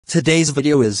Today's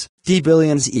video is,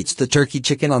 D-Billions eats the turkey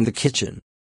chicken on the kitchen.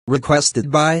 Requested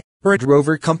by, Bird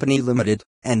Rover Company Limited,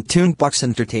 and Toonbox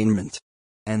Entertainment.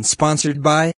 And sponsored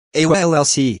by, AWA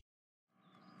LLC.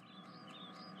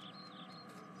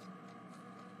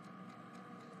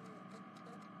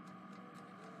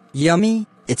 Yummy,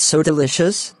 it's so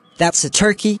delicious, that's a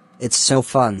turkey, it's so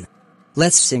fun.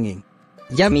 Let's singing.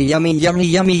 Yummy yummy yummy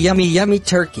yummy yummy yummy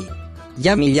turkey.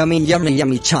 Yummy yummy yummy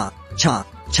yummy cha, cha,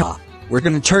 cha. We're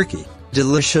gonna turkey,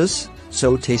 delicious,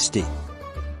 so tasty.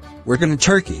 We're gonna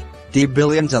turkey,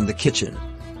 D-Billions on the kitchen.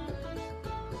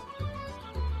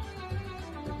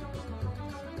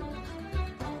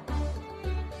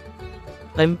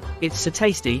 It's so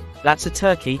tasty, that's a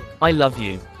turkey, I love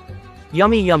you.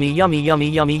 Yummy yummy yummy yummy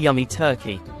yummy yummy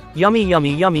turkey. Yummy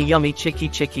yummy yummy yummy chicky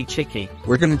chicky chicky.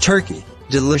 We're gonna turkey,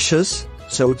 delicious,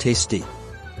 so tasty.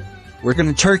 We're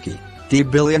gonna turkey,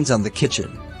 D-Billions on the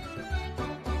kitchen.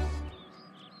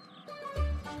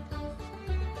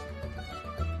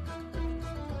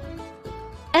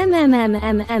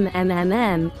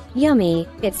 Yummy,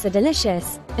 it's so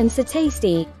delicious, and so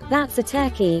tasty, that's a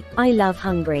turkey, I love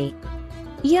hungry.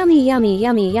 Yummy yummy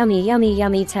yummy yummy yummy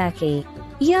yummy turkey.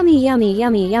 Yummy yummy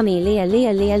yummy yummy Leah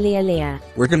Leah Leah Leah Leah.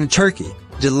 We're gonna turkey,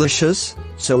 delicious,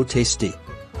 so tasty.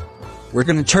 We're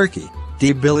gonna turkey,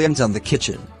 D-Billions on the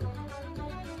kitchen.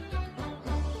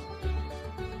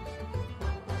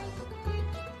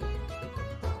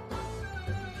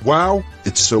 Wow,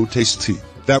 it's so tasty.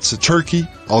 That's a turkey,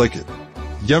 I like it.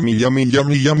 Yummy yummy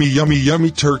yummy yummy yummy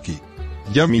yummy turkey.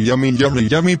 Yummy yummy yummy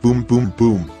yummy boom boom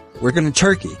boom. We're gonna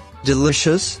turkey,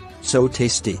 delicious, so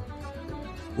tasty.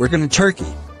 We're gonna turkey,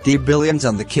 D-Billions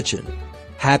on the kitchen.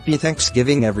 Happy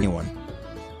Thanksgiving everyone.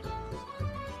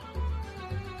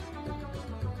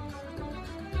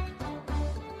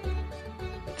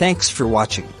 Thanks for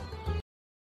watching.